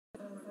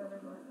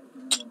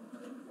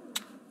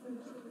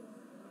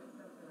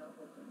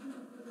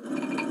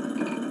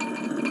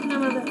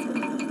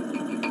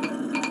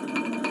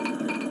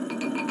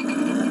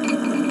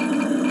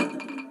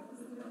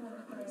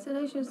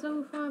is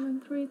double 5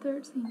 and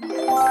 313. Make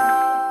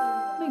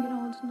an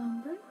odd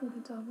number with a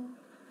double.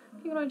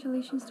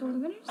 Congratulations to all the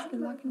winners.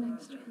 Good luck in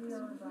next race.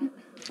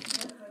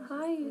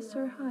 Hi,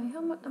 sir. Hi.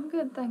 I'm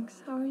good,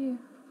 thanks. How are you?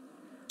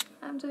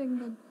 I'm doing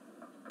good.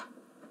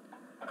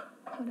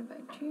 What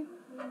about you?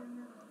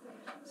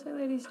 So,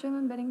 ladies and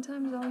gentlemen, betting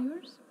time is all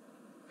yours.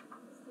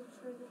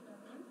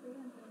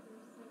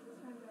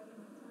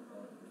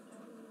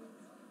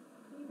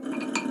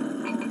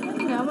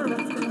 Yeah, we're about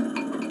to go.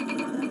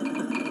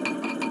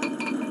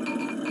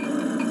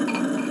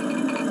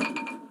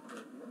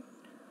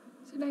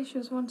 Today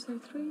shows 1,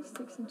 2, 3,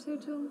 6 in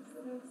total.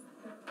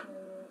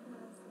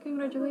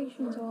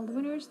 Congratulations to all the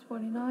winners,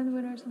 49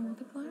 winners and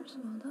multipliers.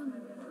 Well done.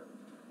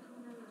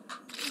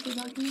 Good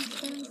luck in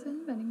experience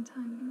and betting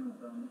time.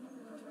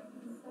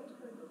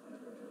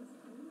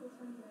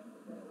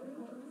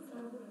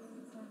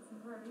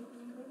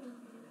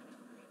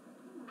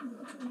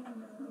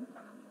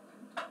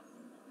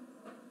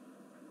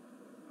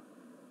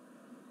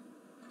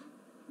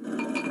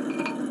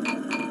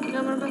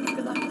 Number bets,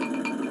 good luck.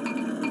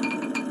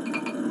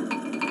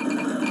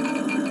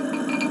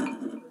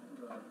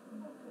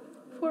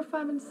 4,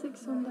 5 and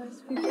 6 on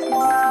dice 15.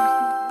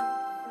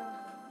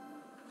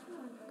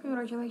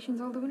 Congratulations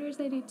all the winners,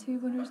 82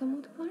 winners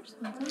and multipliers.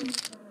 Well done.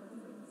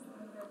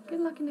 Good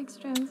luck in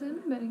next rounds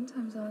and betting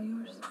time's all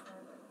yours.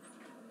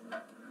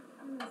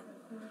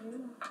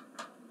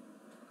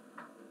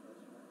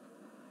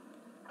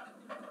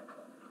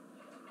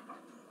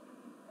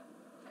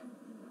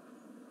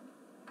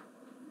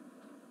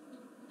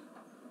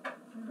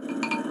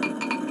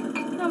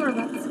 Number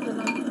bets, good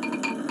luck.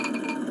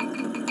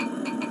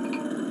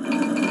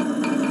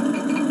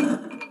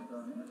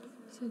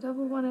 So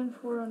double 1 and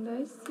 4 on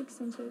dice, 6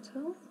 in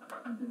total,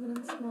 even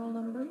in small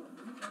number.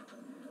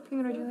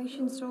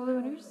 Congratulations to all the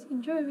winners.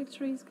 Enjoy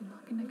victories. Good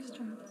luck in next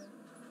rounds.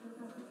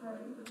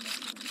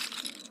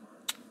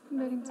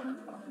 Betting time.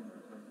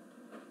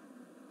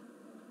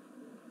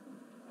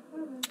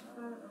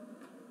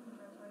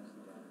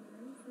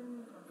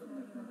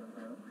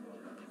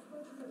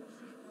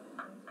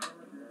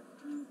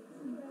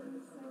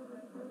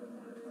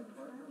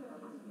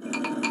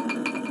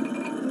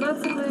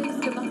 Lots of ways.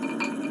 Good luck.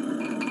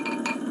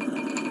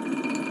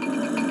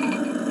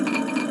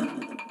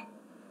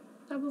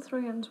 Double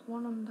 3 and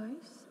 1 on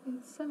dice.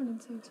 It's 7 in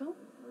total.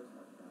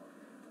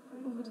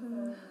 Over to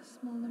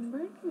small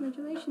number.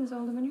 Congratulations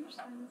all the winners.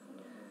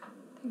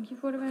 Thank you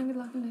for the very good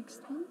luck in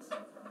next ones.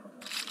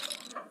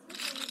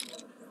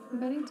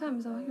 Betting time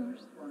is all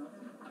yours.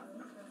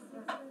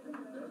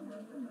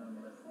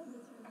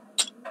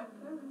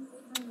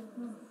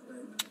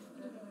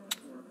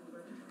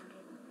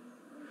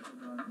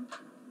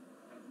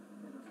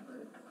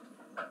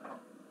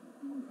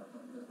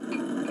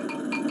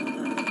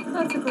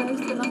 Lots of ways.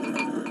 Good luck.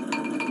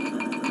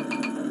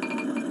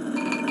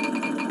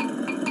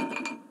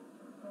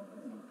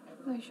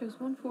 That shows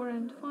 1, 4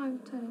 and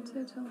 5, 10 in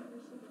total.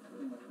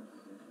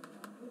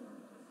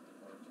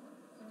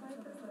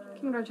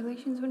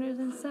 Congratulations winners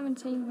and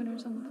 17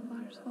 winners on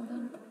multipliers. Well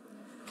done.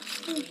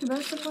 Wish you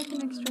best of luck in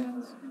next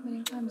rounds.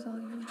 Betting time's all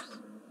yours.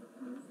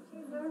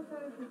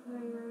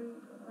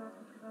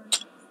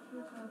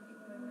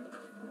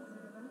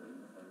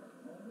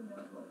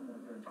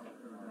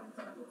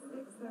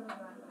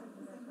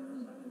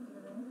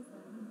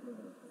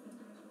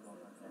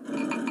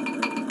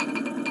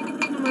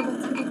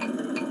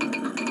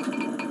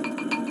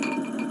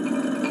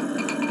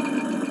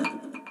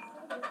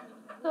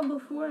 Double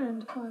 4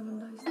 and 5 on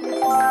dice.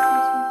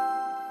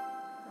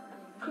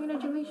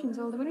 Congratulations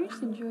all the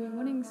winners. Enjoy your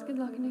winnings. Good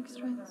luck in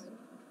next rounds.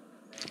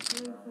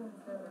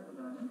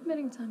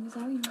 Betting time is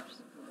all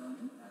yours.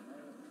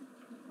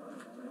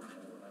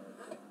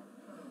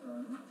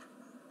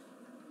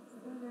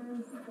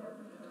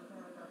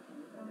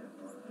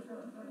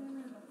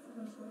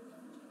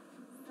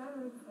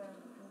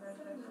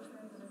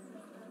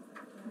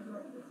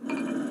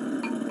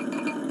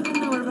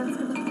 Now we're about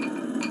to go.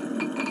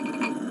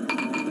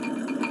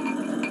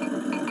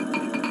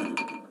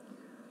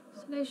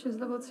 Today shows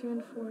level 2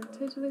 and 4.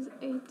 Total is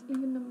 8,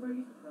 even number.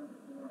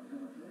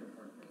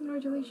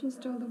 Congratulations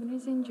to all the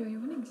winners. Enjoy your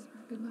winnings.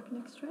 Good luck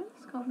next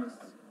rounds. Comes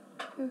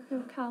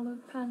Coco, Calo,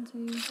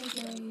 Pantu,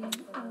 Jay,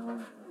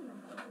 Al,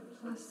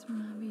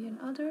 Asmabi, and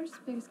others.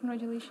 Biggest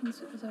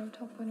congratulations as our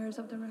top winners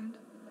of the round.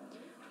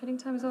 Betting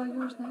time is all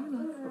yours now. Good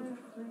luck.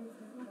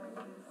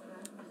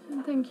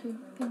 And thank you,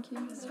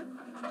 sir.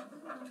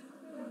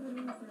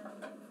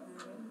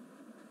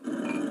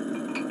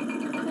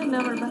 And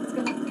now we're about to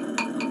go.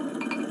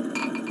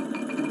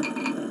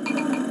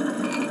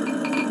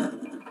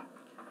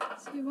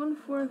 So 1,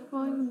 4,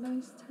 5 and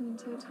dice 10 in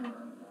total.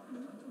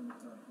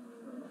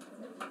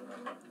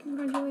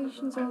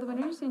 Congratulations all the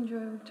winners. Enjoy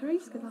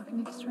victories. Good luck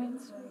in next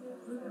rounds.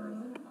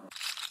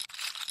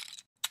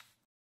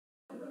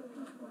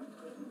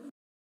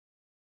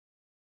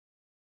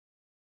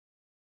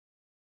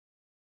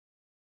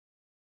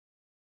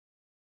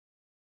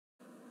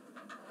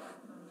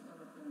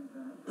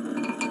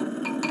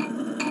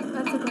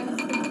 That's a glass.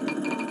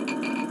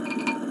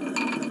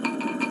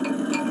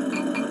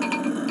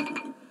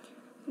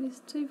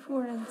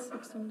 and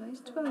 6 on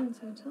dice, 12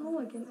 in total,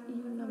 again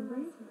even number.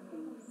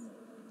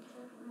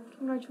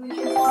 Congratulations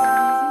to you,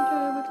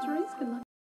 enjoy your victories, good luck.